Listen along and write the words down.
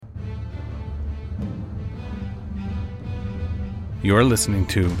You're listening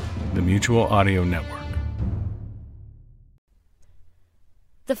to the Mutual Audio Network.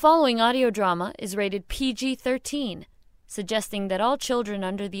 The following audio drama is rated PG-13, suggesting that all children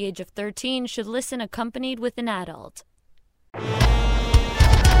under the age of 13 should listen accompanied with an adult.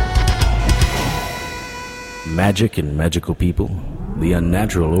 Magic and magical people, the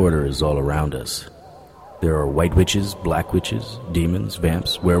unnatural order is all around us. There are white witches, black witches, demons,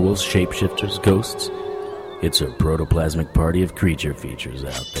 vamps, werewolves, shapeshifters, ghosts. It's a protoplasmic party of creature features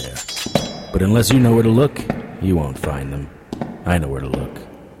out there. But unless you know where to look, you won't find them. I know where to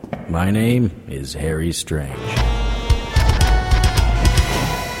look. My name is Harry Strange.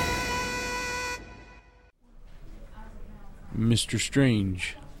 Mr.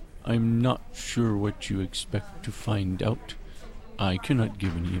 Strange, I'm not sure what you expect to find out. I cannot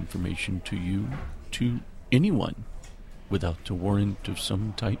give any information to you, to anyone, without a warrant of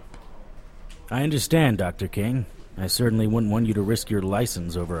some type. I understand, Dr. King. I certainly wouldn't want you to risk your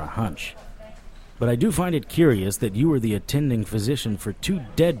license over a hunch. But I do find it curious that you were the attending physician for 2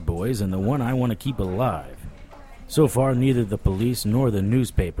 dead boys and the one I want to keep alive. So far, neither the police nor the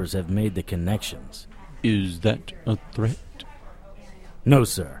newspapers have made the connections. Is that a threat? No,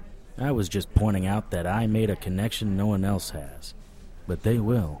 sir. I was just pointing out that I made a connection no one else has. But they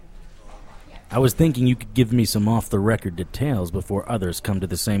will. I was thinking you could give me some off-the-record details before others come to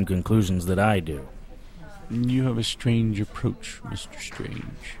the same conclusions that I do. You have a strange approach, Mr.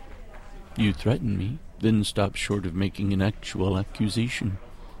 Strange. You threaten me, then stop short of making an actual accusation.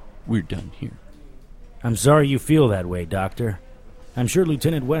 We're done here. I'm sorry you feel that way, Doctor. I'm sure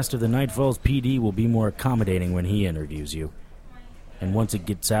Lieutenant West of the Night Falls PD will be more accommodating when he interviews you. And once it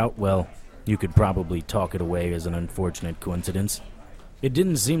gets out, well, you could probably talk it away as an unfortunate coincidence. It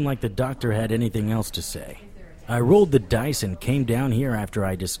didn't seem like the doctor had anything else to say. I rolled the dice and came down here after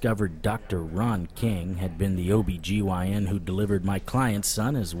I discovered Dr. Ron King had been the OBGYN who delivered my client's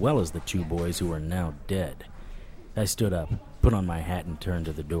son as well as the 2 boys who are now dead. I stood up, put on my hat, and turned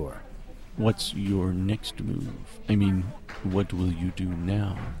to the door. What's your next move? I mean, what will you do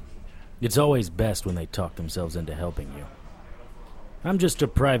now? It's always best when they talk themselves into helping you. I'm just a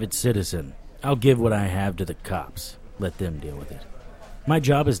private citizen. I'll give what I have to the cops. Let them deal with it. My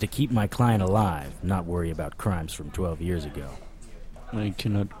job is to keep my client alive, not worry about crimes from 12 years ago. I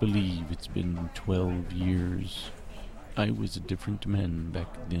cannot believe it's been 12 years. I was a different man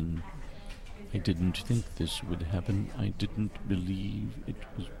back then. I didn't think this would happen. I didn't believe it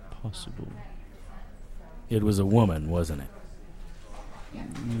was possible. It was a woman, wasn't it?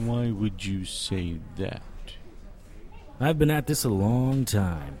 Why would you say that? I've been at this a long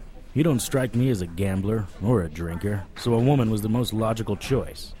time. You don't strike me as a gambler or a drinker, so a woman was the most logical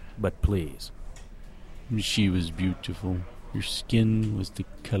choice. But please. She was beautiful. Her skin was the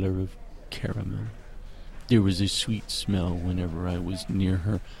color of caramel. There was a sweet smell whenever I was near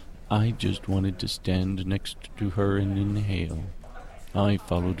her. I just wanted to stand next to her and inhale. I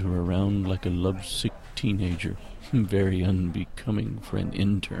followed her around like a lovesick teenager, very unbecoming for an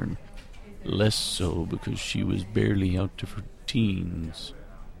intern. Less so because she was barely out of her teens.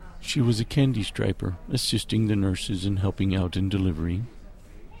 She was a candy striper, assisting the nurses and helping out in delivery.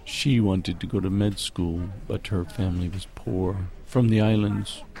 She wanted to go to med school, but her family was poor. From the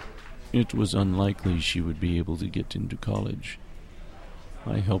islands, it was unlikely she would be able to get into college.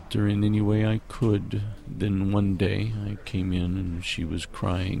 I helped her in any way I could. Then one day I came in and she was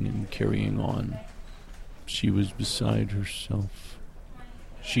crying and carrying on. She was beside herself.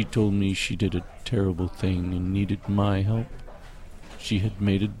 She told me she did a terrible thing and needed my help. She had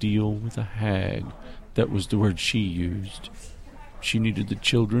made a deal with a hag. That was the word she used. She needed the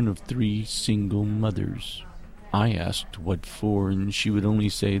children of 3 single mothers. I asked what for, and she would only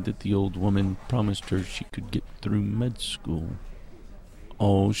say that the old woman promised her she could get through med school.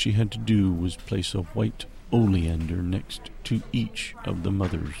 All she had to do was place a white oleander next to each of the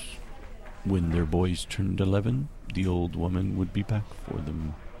mothers. When their boys turned 11, the old woman would be back for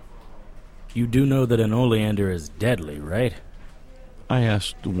them. You do know that an oleander is deadly, right? I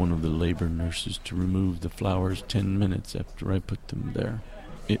asked one of the labor nurses to remove the flowers 10 minutes after I put them there.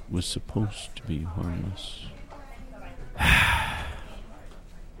 It was supposed to be harmless.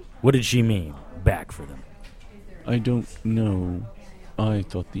 What did she mean, back for them? I don't know. I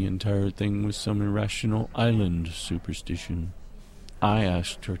thought the entire thing was some irrational island superstition. I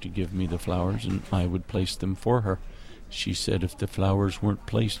asked her to give me the flowers and I would place them for her. She said if the flowers weren't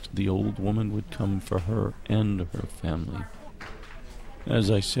placed, the old woman would come for her and her family.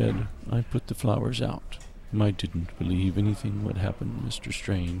 As I said, I put the flowers out. I didn't believe anything would happen, Mr.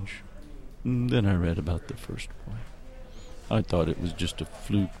 Strange. Then I read about the first boy. I thought it was just a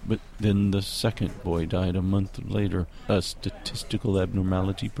fluke, but then the second boy died a month later. A statistical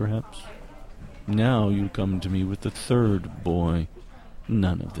abnormality, perhaps? Now you come to me with the third boy.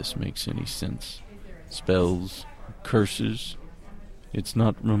 None of this makes any sense. Spells, curses. It's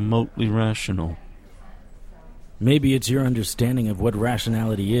not remotely rational. Maybe it's your understanding of what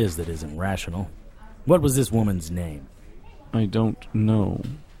rationality is that isn't rational. What was this woman's name? I don't know.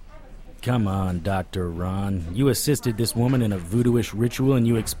 Come on, Dr. Ron. You assisted this woman in a voodooish ritual and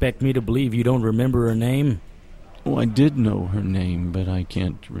you expect me to believe you don't remember her name? Oh, I did know her name, but I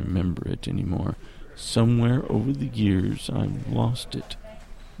can't remember it anymore. Somewhere over the years, I've lost it.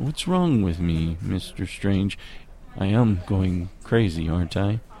 What's wrong with me, Mr. Strange? I am going crazy, aren't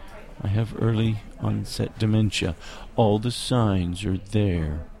I? I have early onset dementia. All the signs are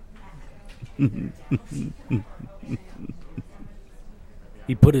there.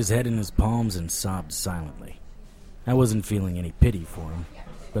 He put his head in his palms and sobbed silently. I wasn't feeling any pity for him,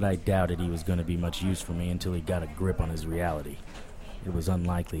 but I doubted he was going to be much use for me until he got a grip on his reality. It was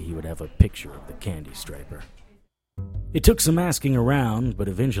unlikely he would have a picture of the candy striper. It took some asking around, but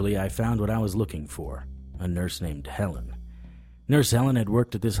eventually I found what I was looking for, a nurse named Helen. Nurse Helen had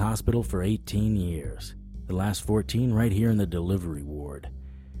worked at this hospital for 18 years, the last 14 right here in the delivery ward.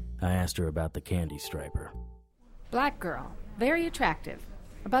 I asked her about the candy striper. Black girl, very attractive.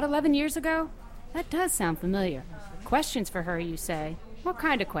 About 11 years ago? That does sound familiar. Questions for her, you say? What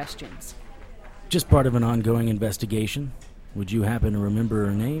kind of questions? Just part of an ongoing investigation. Would you happen to remember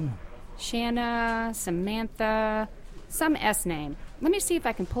her name? Shanna, Samantha, some S name. Let me see if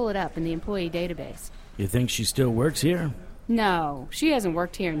I can pull it up in the employee database. You think she still works here? No, she hasn't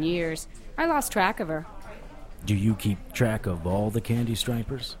worked here in years. I lost track of her. Do you keep track of all the candy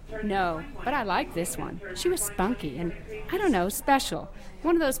stripers? No, but I like this one. She was spunky and, I don't know, special.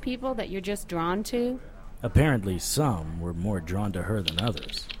 One of those people that you're just drawn to. Apparently some were more drawn to her than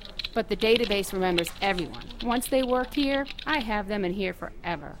others. But the database remembers everyone. Once they work here, I have them in here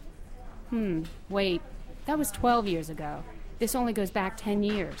forever. Wait, that was 12 years ago. This only goes back 10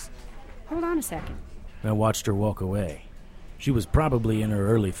 years. Hold on a second. I watched her walk away. She was probably in her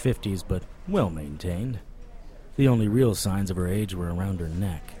early 50s, but well-maintained. The only real signs of her age were around her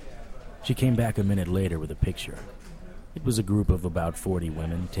neck. She came back a minute later with a picture. It was a group of about 40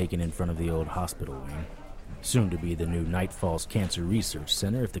 women taken in front of the old hospital wing, soon to be the new Night Falls Cancer Research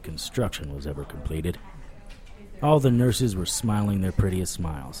Center if the construction was ever completed. All the nurses were smiling their prettiest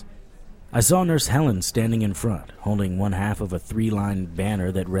smiles. I saw Nurse Helen standing in front, holding one half of a 3-line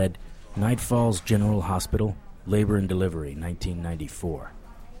banner that read, Night Falls General Hospital, Labor and Delivery, 1994.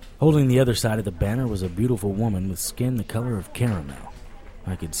 Holding the other side of the banner was a beautiful woman with skin the color of caramel.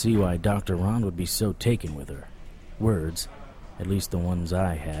 I could see why Dr. Ron would be so taken with her. Words, at least the ones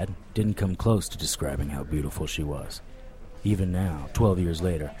I had, didn't come close to describing how beautiful she was. Even now, 12 years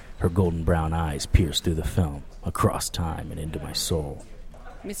later, her golden brown eyes pierced through the film, across time and into my soul.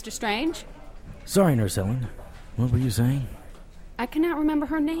 Mr. Strange? Sorry, Nurse Helen. What were you saying? I cannot remember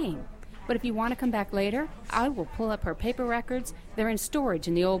her name. But if you want to come back later, I will pull up her paper records. They're in storage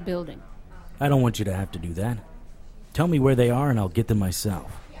in the old building. I don't want you to have to do that. Tell me where they are and I'll get them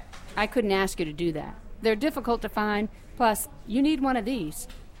myself. I couldn't ask you to do that. They're difficult to find. Plus, you need one of these.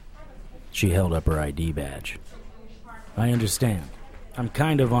 She held up her ID badge. I understand. I'm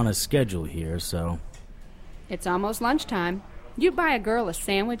kind of on a schedule here, so... It's almost lunchtime. You buy a girl a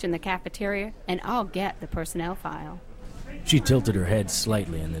sandwich in the cafeteria, and I'll get the personnel file. She tilted her head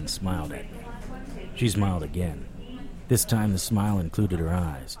slightly and then smiled at me. She smiled again. This time the smile included her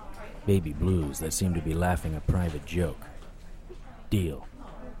eyes, baby blues that seemed to be laughing a private joke. Deal.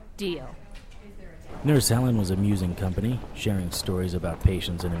 Deal. Nurse Helen was amusing company, sharing stories about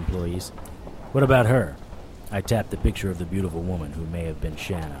patients and employees. What about her? I tapped the picture of the beautiful woman who may have been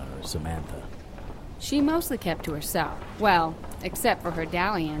Shanna or Samantha. She mostly kept to herself. Well, except for her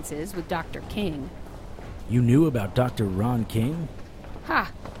dalliances with Dr. King. You knew about Dr. Ron King? Ha!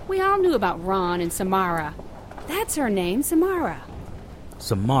 We all knew about Ron and Samara. That's her name, Samara.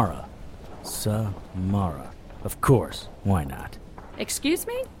 Samara. Samara. Of course. Why not? Excuse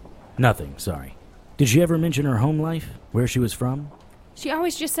me? Nothing, sorry. Did she ever mention her home life? Where she was from? She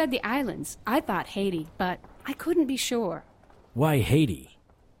always just said the islands. I thought Haiti, but I couldn't be sure. Why Haiti?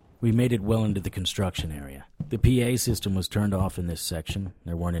 We made it well into the construction area. The PA system was turned off in this section.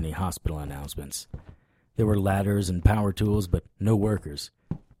 There weren't any hospital announcements. There were ladders and power tools, but no workers.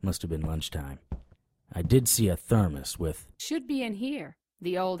 Must have been lunchtime. I did see a thermos with... Should be in here,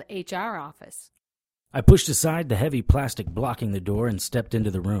 the old HR office. I pushed aside the heavy plastic blocking the door and stepped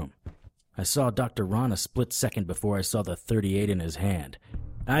into the room. I saw Dr. Ron a split second before I saw the .38 in his hand.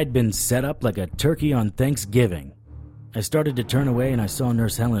 I'd been set up like a turkey on Thanksgiving. I started to turn away and I saw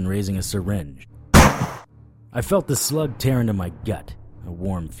Nurse Helen raising a syringe. I felt the slug tear into my gut. A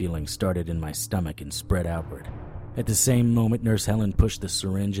warm feeling started in my stomach and spread outward. At the same moment, Nurse Helen pushed the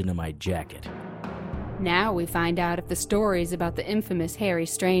syringe into my jacket. Now we find out if the stories about the infamous Harry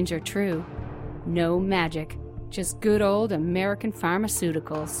Strange are true. No magic, just good old American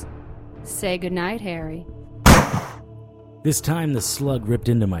pharmaceuticals. Say goodnight, Harry. This time the slug ripped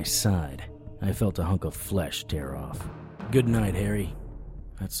into my side. I felt a hunk of flesh tear off. Good night, Harry.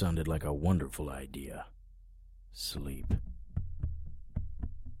 That sounded like a wonderful idea. Sleep.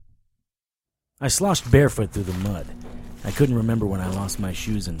 I sloshed barefoot through the mud. I couldn't remember when I lost my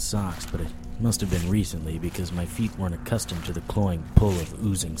shoes and socks, but it must have been recently because my feet weren't accustomed to the cloying pull of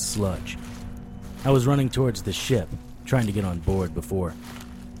oozing sludge. I was running towards the ship, trying to get on board before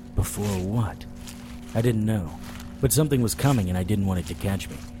what? I didn't know, but something was coming and I didn't want it to catch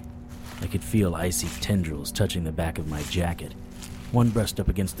me. I could feel icy tendrils touching the back of my jacket. One brushed up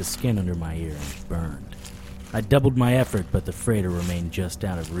against the skin under my ear and burned. I doubled my effort, but the freighter remained just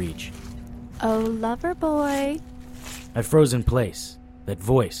out of reach. Oh, lover boy. I froze in place. That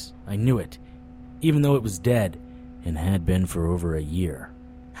voice, I knew it, even though it was dead and had been for over a year.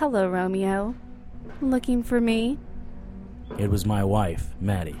 Hello, Romeo. Looking for me? It was my wife,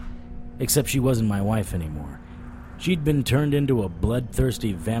 Maddie. Except she wasn't my wife anymore. She'd been turned into a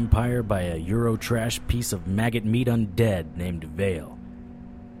bloodthirsty vampire by a Eurotrash piece of maggot meat undead named Vale.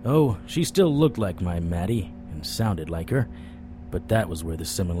 Oh, she still looked like my Maddie and sounded like her, but that was where the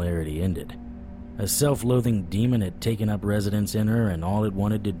similarity ended. A self-loathing demon had taken up residence in her, and all it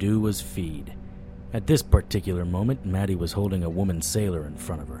wanted to do was feed. At this particular moment, Maddie was holding a woman sailor in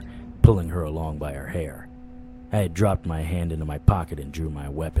front of her, pulling her along by her hair. I had dropped my hand into my pocket and drew my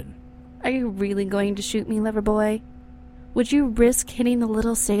weapon. Are you really going to shoot me, lover boy? Would you risk hitting the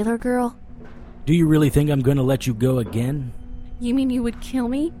little sailor girl? Do you really think I'm going to let you go again? You mean you would kill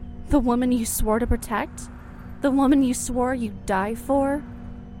me? The woman you swore to protect? The woman you swore you'd die for?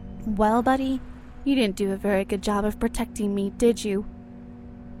 Well, buddy, you didn't do a very good job of protecting me, did you?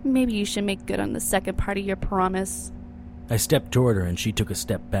 Maybe you should make good on the second part of your promise. I stepped toward her and she took a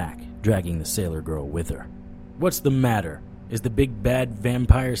step back, dragging the sailor girl with her. What's the matter? Is the big bad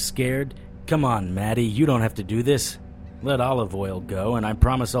vampire scared? Come on, Maddie, you don't have to do this. Let Olive Oil go, and I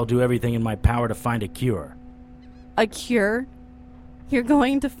promise I'll do everything in my power to find a cure. A cure? You're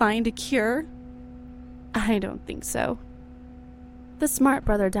going to find a cure? I don't think so. The smart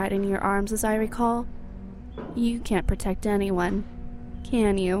brother died in your arms, as I recall. You can't protect anyone,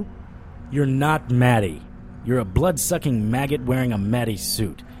 can you? You're not Maddie. You're a blood-sucking maggot wearing a Maddie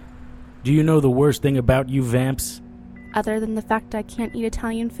suit. Do you know the worst thing about you vamps? Other than the fact I can't eat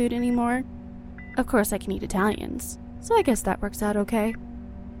Italian food anymore? Of course I can eat Italians, so I guess that works out okay.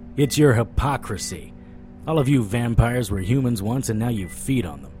 It's your hypocrisy. All of you vampires were humans once and now you feed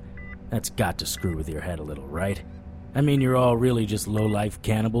on them. That's got to screw with your head a little, right? I mean, you're all really just low-life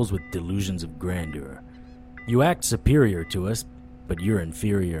cannibals with delusions of grandeur. You act superior to us, but you're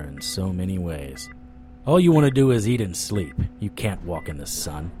inferior in so many ways. All you want to do is eat and sleep. You can't walk in the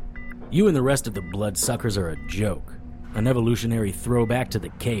sun. You and the rest of the bloodsuckers are a joke. An evolutionary throwback to the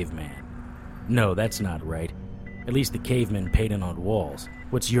caveman. No, that's not right. At least the cavemen painted on walls.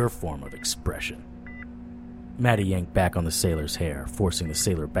 What's your form of expression? Maddie yanked back on the sailor's hair, forcing the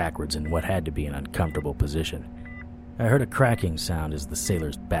sailor backwards in what had to be an uncomfortable position. I heard a cracking sound as the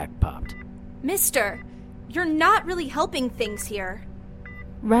sailor's back popped. Mister, you're not really helping things here.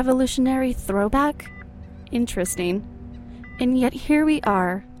 Revolutionary throwback? Interesting. And yet here we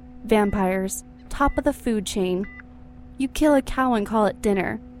are, vampires, top of the food chain. You kill a cow and call it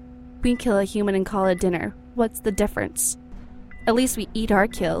dinner. We kill a human and call it dinner. What's the difference? At least we eat our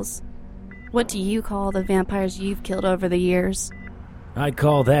kills. What do you call the vampires you've killed over the years? I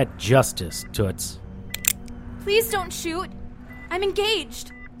call that justice, Toots. Please don't shoot. I'm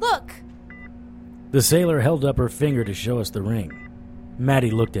engaged. Look. The sailor held up her finger to show us the ring.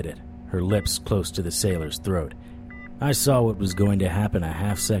 Maddie looked at it, her lips close to the sailor's throat. I saw what was going to happen a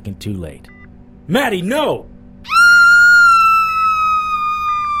half-second too late. Maddie, no!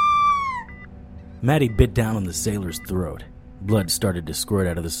 Maddie bit down on the sailor's throat. Blood started to squirt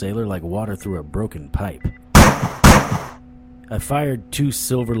out of the sailor like water through a broken pipe. I fired 2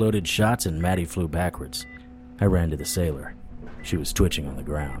 silver-loaded shots and Maddie flew backwards. I ran to the sailor. She was twitching on the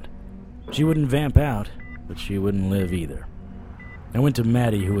ground. She wouldn't vamp out, but she wouldn't live either. I went to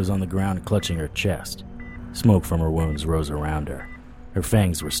Maddie, who was on the ground clutching her chest. Smoke from her wounds rose around her. Her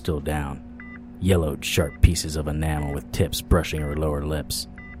fangs were still down. Yellowed, sharp pieces of enamel with tips brushing her lower lips.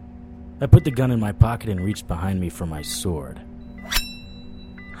 I put the gun in my pocket and reached behind me for my sword.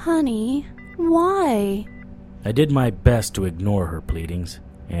 Honey, why? I did my best to ignore her pleadings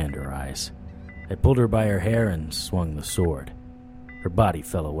and her eyes. I pulled her by her hair and swung the sword. Her body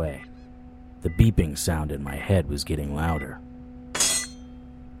fell away. The beeping sound in my head was getting louder.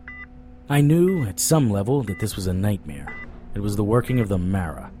 I knew, at some level, that this was a nightmare. It was the working of the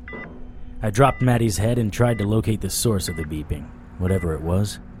Mara. I dropped Maddie's head and tried to locate the source of the beeping. Whatever it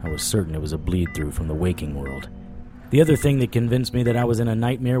was, I was certain it was a bleed-through from the waking world. The other thing that convinced me that I was in a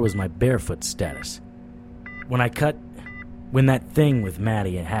nightmare was my barefoot status. When that thing with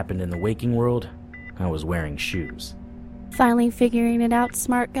Maddie happened in the waking world, I was wearing shoes. Finally figuring it out,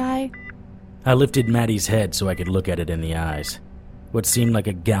 smart guy? I lifted Maddie's head so I could look at it in the eyes. What seemed like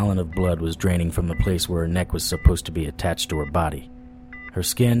a gallon of blood was draining from the place where her neck was supposed to be attached to her body. Her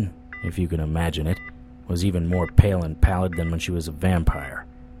skin, if you can imagine it, was even more pale and pallid than when she was a vampire.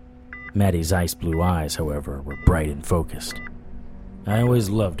 Maddie's ice blue eyes, however, were bright and focused. I always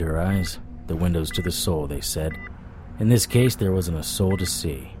loved her eyes, the windows to the soul, they said. In this case, there wasn't a soul to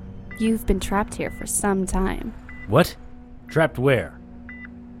see. You've been trapped here for some time. What? Trapped where?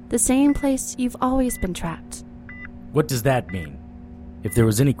 The same place you've always been trapped. What does that mean? If there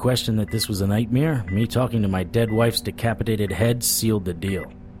was any question that this was a nightmare, me talking to my dead wife's decapitated head sealed the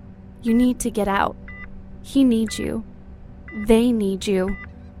deal. You need to get out. He needs you. They need you.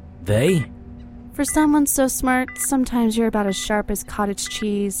 They? For someone so smart, sometimes you're about as sharp as cottage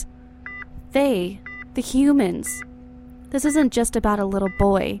cheese. They, the humans. This isn't just about a little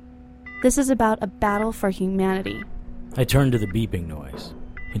boy. This is about a battle for humanity. I turned to the beeping noise.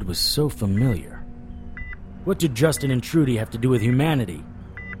 It was so familiar. What did Justin and Trudy have to do with humanity?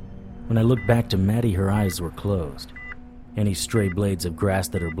 When I looked back to Maddie, her eyes were closed. Any stray blades of grass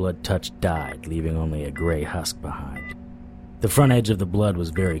that her blood touched died, leaving only a gray husk behind. The front edge of the blood was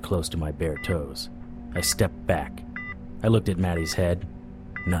very close to my bare toes. I stepped back. I looked at Maddie's head.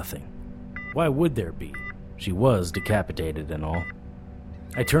 Nothing. Why would there be? She was decapitated and all.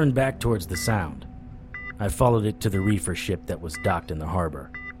 I turned back towards the sound. I followed it to the reefer ship that was docked in the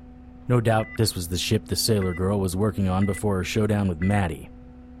harbor. No doubt this was the ship the sailor girl was working on before her showdown with Maddie.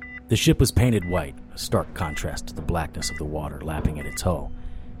 The ship was painted white, a stark contrast to the blackness of the water lapping at its hull.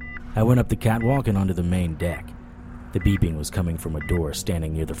 I went up the catwalk and onto the main deck. The beeping was coming from a door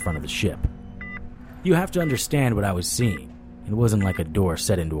standing near the front of the ship. You have to understand what I was seeing. It wasn't like a door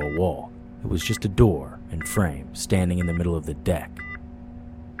set into a wall. It was just a door and frame standing in the middle of the deck.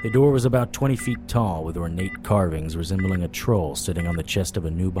 The door was about 20 feet tall, with ornate carvings resembling a troll sitting on the chest of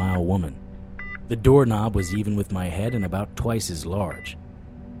a nubile woman. The doorknob was even with my head and about twice as large.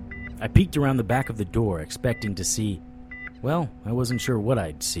 I peeked around the back of the door, expecting to see... Well, I wasn't sure what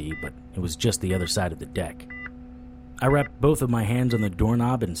I'd see, but it was just the other side of the deck. I wrapped both of my hands on the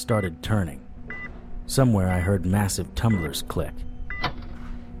doorknob and started turning. Somewhere I heard massive tumblers click.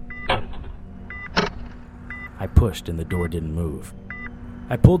 I pushed and the door didn't move.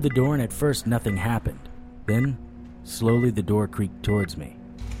 I pulled the door and at first nothing happened. Then, slowly the door creaked towards me.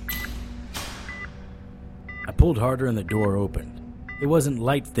 I pulled harder and the door opened. It wasn't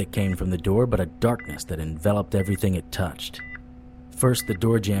light that came from the door, but a darkness that enveloped everything it touched. First the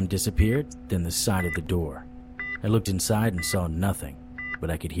door jamb disappeared, then the side of the door. I looked inside and saw nothing, but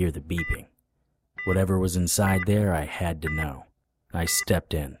I could hear the beeping. Whatever was inside there, I had to know. I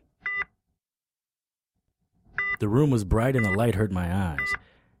stepped in. The room was bright and the light hurt my eyes.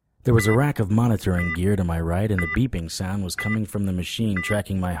 There was a rack of monitoring gear to my right, and the beeping sound was coming from the machine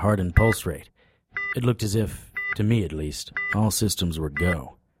tracking my heart and pulse rate. It looked as if, to me at least, all systems were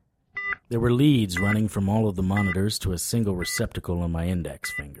go. There were leads running from all of the monitors to a single receptacle on my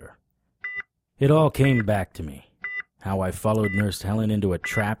index finger. It all came back to me. How I followed Nurse Helen into a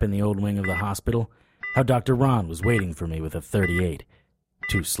trap in the old wing of the hospital. How Dr. Ron was waiting for me with a .38.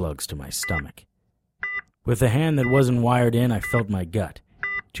 2 slugs to my stomach. With a hand that wasn't wired in, I felt my gut.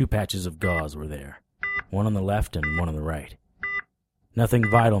 2 patches of gauze were there. One on the left and one on the right. Nothing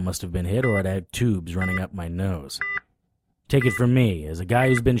vital must have been hit, or I'd had tubes running up my nose. Take it from me, as a guy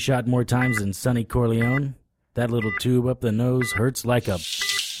who's been shot more times than Sonny Corleone, that little tube up the nose hurts like a...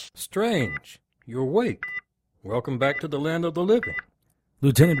 Strange. You're awake. Welcome back to the land of the living.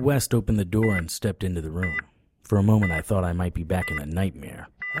 Lieutenant West opened the door and stepped into the room. For a moment I thought I might be back in a nightmare.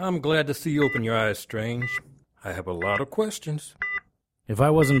 I'm glad to see you open your eyes, Strange. I have a lot of questions. If I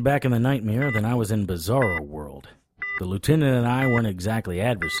wasn't back in the nightmare, then I was in Bizarro World. The lieutenant and I weren't exactly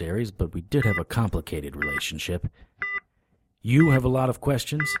adversaries, but we did have a complicated relationship. You have a lot of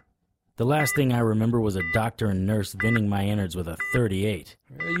questions? The last thing I remember was a doctor and nurse vending my innards with a .38.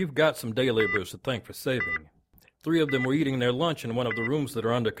 You've got some day laborers to thank for saving you. 3 of them were eating their lunch in one of the rooms that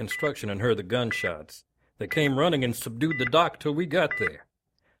are under construction and heard the gunshots. They came running and subdued the doc till we got there.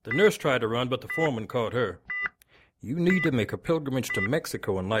 The nurse tried to run, but the foreman caught her. You need to make a pilgrimage to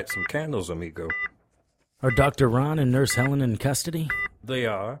Mexico and light some candles, amigo. Are Dr. Ron and Nurse Helen in custody? They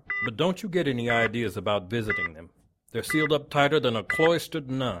are, but don't you get any ideas about visiting them. They're sealed up tighter than a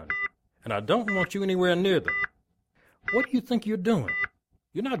cloistered nun, and I don't want you anywhere near them. What do you think you're doing?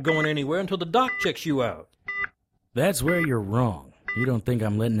 You're not going anywhere until the doc checks you out. That's where you're wrong. You don't think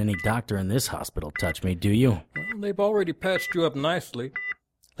I'm letting any doctor in this hospital touch me, do you? Well, they've already patched you up nicely.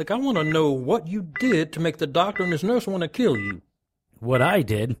 Look, I want to know what you did to make the doctor and his nurse want to kill you. What I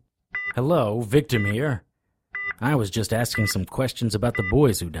did? Hello, Victim here. I was just asking some questions about the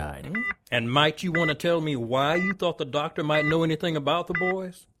boys who died. And might you want to tell me why you thought the doctor might know anything about the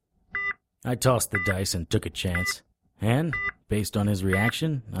boys? I tossed the dice and took a chance. And, based on his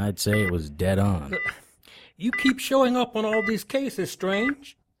reaction, I'd say it was dead on. You keep showing up on all these cases,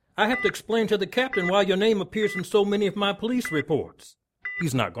 Strange. I have to explain to the captain why your name appears in so many of my police reports.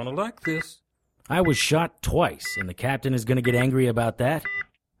 He's not going to like this. I was shot twice, and the captain is going to get angry about that?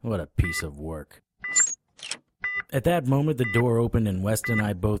 What a piece of work. At that moment, the door opened and West and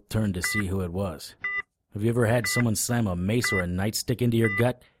I both turned to see who it was. Have you ever had someone slam a mace or a nightstick into your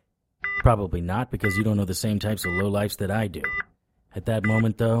gut? Probably not, because you don't know the same types of lowlifes that I do. At that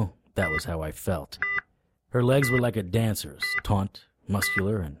moment, though, that was how I felt. Her legs were like a dancer's, taut,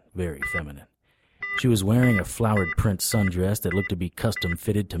 muscular, and very feminine. She was wearing a flowered print sundress that looked to be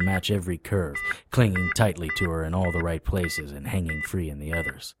custom-fitted to match every curve, clinging tightly to her in all the right places and hanging free in the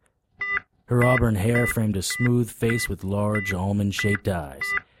others. Her auburn hair framed a smooth face with large, almond-shaped eyes.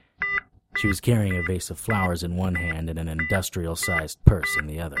 She was carrying a vase of flowers in one hand and an industrial-sized purse in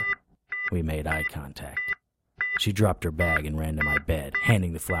the other. We made eye contact. She dropped her bag and ran to my bed,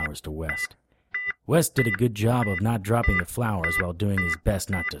 handing the flowers to West. West did a good job of not dropping the flowers while doing his best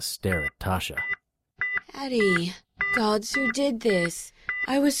not to stare at Tasha. Daddy, gods, who did this?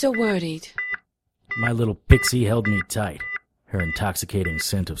 I was so worried. My little pixie held me tight, her intoxicating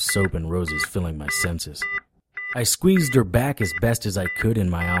scent of soap and roses filling my senses. I squeezed her back as best as I could in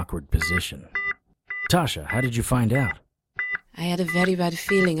my awkward position. Tasha, how did you find out? I had a very bad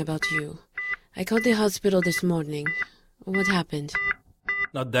feeling about you. I called the hospital this morning. What happened?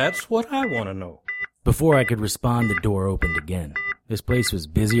 Now that's what I want to know. Before I could respond, the door opened again. This place was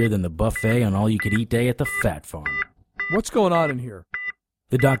busier than the buffet on all-you-could-eat day at the Fat Farm. What's going on in here?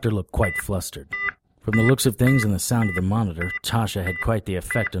 The doctor looked quite flustered. From the looks of things and the sound of the monitor, Tasha had quite the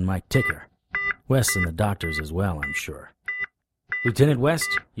effect on my ticker. West and the doctors as well, I'm sure. Lieutenant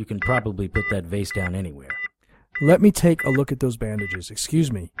West, you can probably put that vase down anywhere. Let me take a look at those bandages.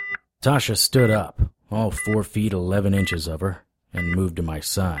 Excuse me. Tasha stood up, all 4 feet 11 inches of her, and moved to my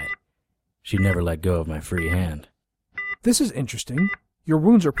side. She never let go of my free hand. This is interesting. Your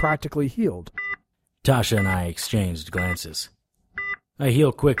wounds are practically healed. Tasha and I exchanged glances. I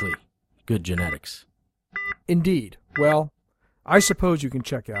heal quickly. Good genetics. Indeed. Well, I suppose you can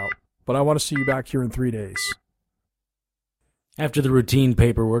check out, but I want to see you back here in 3 days. After the routine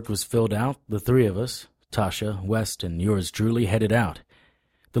paperwork was filled out, the 3 of us, Tasha, West, and yours truly, headed out.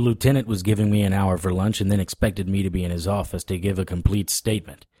 The lieutenant was giving me an hour for lunch and then expected me to be in his office to give a complete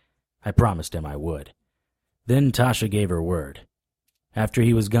statement. I promised him I would. Then Tasha gave her word. After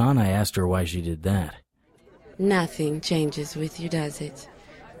he was gone, I asked her why she did that. Nothing changes with you, does it?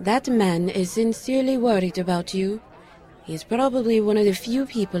 That man is sincerely worried about you. He is probably one of the few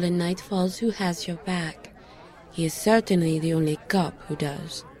people in Night Falls who has your back. He is certainly the only cop who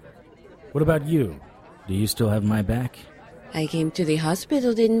does. What about you? Do you still have my back? I came to the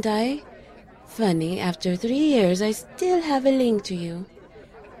hospital, didn't I? Funny, after 3 years, I still have a link to you.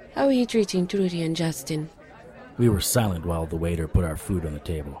 How are you treating Trudy and Justin? We were silent while the waiter put our food on the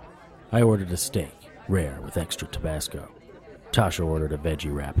table. I ordered a steak, rare with extra Tabasco. Tasha ordered a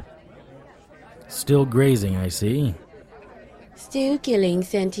veggie wrap. Still grazing, I see. Still killing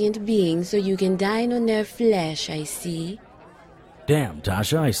sentient beings so you can dine on their flesh, I see. Damn,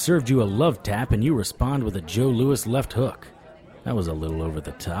 Tasha, I served you a love tap and you respond with a Joe Louis left hook. That was a little over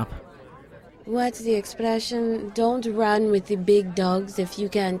the top. What's the expression? Don't run with the big dogs if you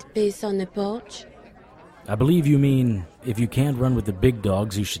can't piss on the porch? I believe you mean, if you can't run with the big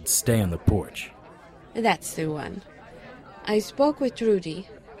dogs, you should stay on the porch. That's the one. I spoke with Trudy.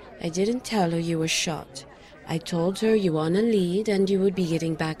 I didn't tell her you were shot. I told her you were on a lead and you would be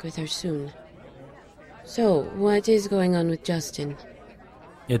getting back with her soon. So, what is going on with Justin?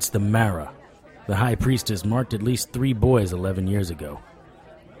 It's the Mara. The High Priestess marked at least 3 boys 11 years ago.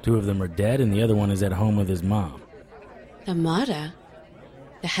 2 of them are dead and the other one is at home with his mom. The Mara?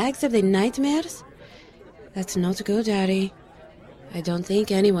 The hags of the nightmares? That's not good, Daddy. I don't think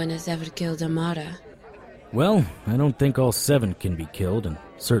anyone has ever killed a Mara. Well, I don't think all 7 can be killed, and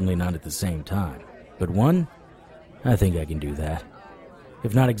certainly not at the same time. But one? I think I can do that.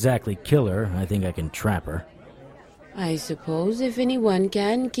 If not exactly kill her, I think I can trap her. I suppose if anyone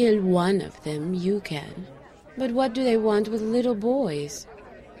can kill one of them, you can. But what do they want with little boys?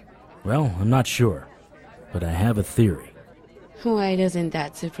 Well, I'm not sure, but I have a theory. Why doesn't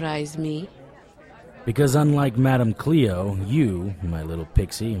that surprise me? Because unlike Madame Cleo, you, my little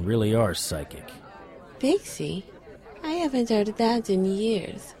pixie, really are psychic. Pixie? I haven't heard that in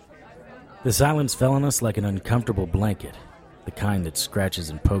years. The silence fell on us like an uncomfortable blanket, the kind that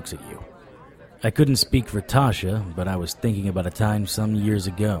scratches and pokes at you. I couldn't speak for Tasha, but I was thinking about a time some years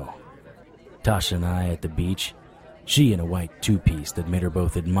ago. Tasha and I at the beach, she in a white two-piece that made her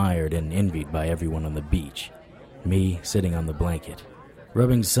both admired and envied by everyone on the beach. Me sitting on the blanket,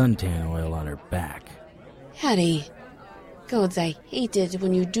 rubbing suntan oil on her back. Harry, gods, I hate it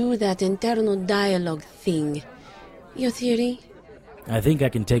when you do that internal dialogue thing. Your theory? I think I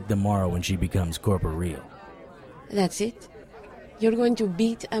can take the Mara when she becomes corporeal. That's it? You're going to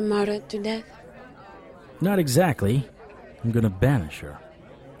beat Amara to death? Not exactly. I'm gonna banish her.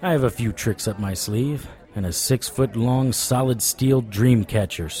 I have a few tricks up my sleeve, and a 6-foot-long solid steel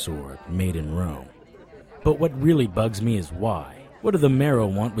dreamcatcher sword made in Rome. But what really bugs me is why. What do the Marrow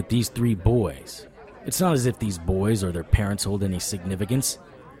want with these 3 boys? It's not as if these boys or their parents hold any significance.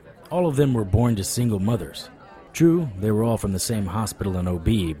 All of them were born to single mothers. True, they were all from the same hospital in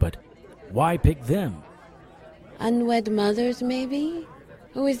OB, but why pick them? Unwed mothers, maybe?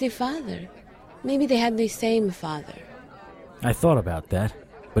 Who is the father? Maybe they had the same father. I thought about that,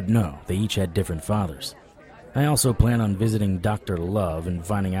 but no, they each had different fathers. I also plan on visiting Dr. Love and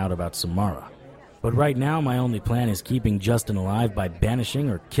finding out about Samara. But right now, my only plan is keeping Justin alive by banishing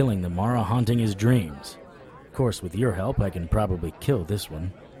or killing the Mara haunting his dreams. Of course, with your help, I can probably kill this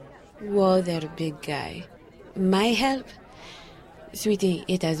one. Whoa there, big guy. My help? Sweetie,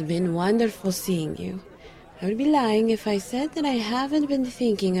 it has been wonderful seeing you. I would be lying if I said that I haven't been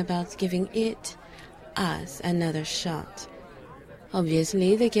thinking about giving us another shot.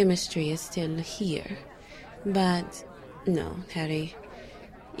 Obviously, the chemistry is still here. But, no, Harry.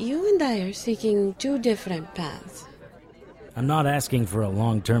 You and I are seeking 2 different paths. I'm not asking for a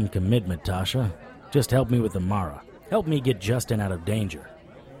long-term commitment, Tasha. Just help me with the Mara. Help me get Justin out of danger.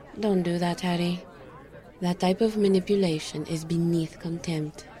 Don't do that, Harry. That type of manipulation is beneath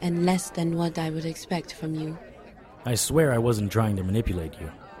contempt and less than what I would expect from you. I swear I wasn't trying to manipulate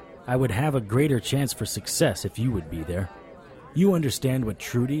you. I would have a greater chance for success if you would be there. You understand what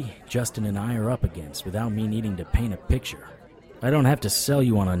Trudy, Justin, and I are up against without me needing to paint a picture. I don't have to sell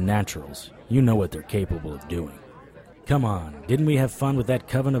you on unnaturals. You know what they're capable of doing. Come on, didn't we have fun with that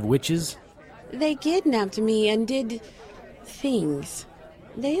coven of witches? They kidnapped me and did things.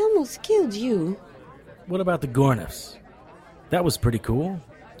 They almost killed you. What about the Gorniffs? That was pretty cool.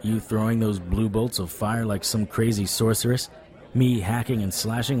 You throwing those blue bolts of fire like some crazy sorceress, me hacking and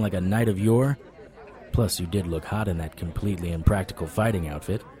slashing like a knight of yore. Plus, you did look hot in that completely impractical fighting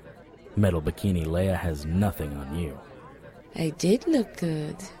outfit. Metal Bikini Leia has nothing on you. I did look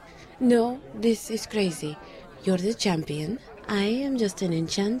good. No, this is crazy. You're the champion. I am just an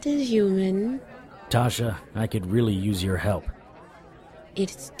enchanted human. Tasha, I could really use your help. It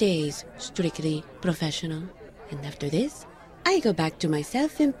stays strictly professional. And after this, I go back to my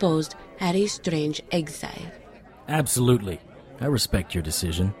self-imposed Harry Strange exile. Absolutely. I respect your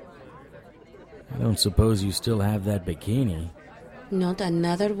decision. I don't suppose you still have that bikini. Not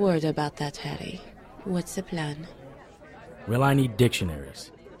another word about that, Harry. What's the plan? Well, I need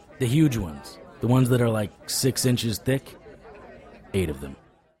dictionaries. The huge ones. The ones that are like 6 inches thick. 8 of them.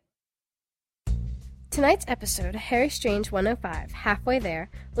 Tonight's episode, Harry Strange 105, Halfway There,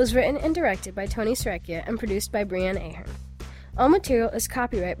 was written and directed by Tony Serecchia and produced by Brianne Ahern. All material is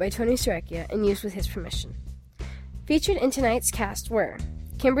copyright by Tony Serecchia and used with his permission. Featured in tonight's cast were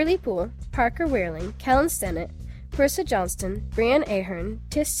Kimberly Poole, Parker Wehrling, Kellen Stennett, Perissa Johnston, Brianne Ahern,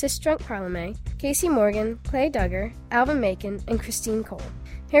 Tis Sistrunk Parlame, Casey Morgan, Clay Duggar, Alvin Macon, and Christine Cole.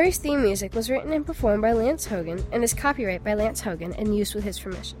 Harry's theme music was written and performed by Lance Hogan and is copyright by Lance Hogan and used with his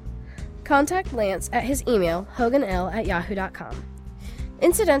permission. Contact Lance at his email, hoganl@yahoo.com.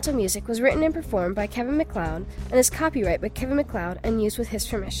 Incidental music was written and performed by Kevin MacLeod and is copyright by Kevin MacLeod and used with his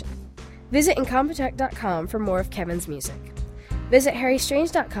permission. Visit Incompetech.com for more of Kevin's music. Visit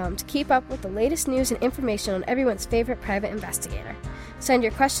HarryStrange.com to keep up with the latest news and information on everyone's favorite private investigator. Send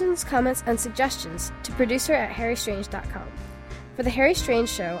your questions, comments, and suggestions to producer@HarryStrange.com. For The Harry Strange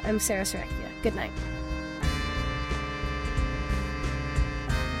Show, I'm Sarah Serecchia. Good night.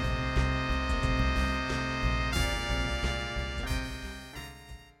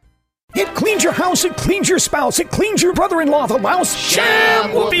 It cleans cleans your house, it cleans your spouse, it cleans your brother-in-law, the louse.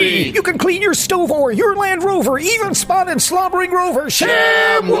 Sham Whoopee! You can clean your stove or your Land Rover, even Spot and Slobbering Rover.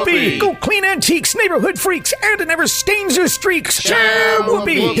 Sham Whoopee! Go clean antiques, neighborhood freaks, and it never stains your streaks. Sham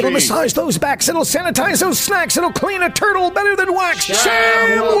Whoopee! It'll massage those backs, it'll sanitize those snacks, it'll clean a turtle better than wax.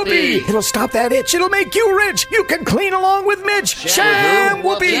 Sham Whoopee! It'll stop that itch, it'll make you rich. You can clean along with Mitch. Sham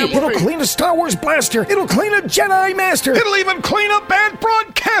Whoopee! It'll clean a Star Wars blaster, it'll clean a Jedi Master, it'll even clean a bad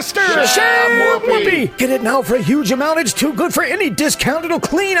broadcaster. Sham Whoopee! Get it now for a huge amount, it's too good for any discount, it'll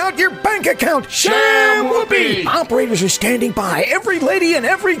clean out your bank account. Sham Whoopee! Operators are standing by, every lady and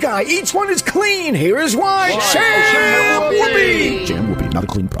every guy, each one is clean. Here is why. Sham Whoopee! Sham Whoopee, not a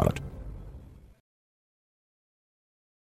clean product.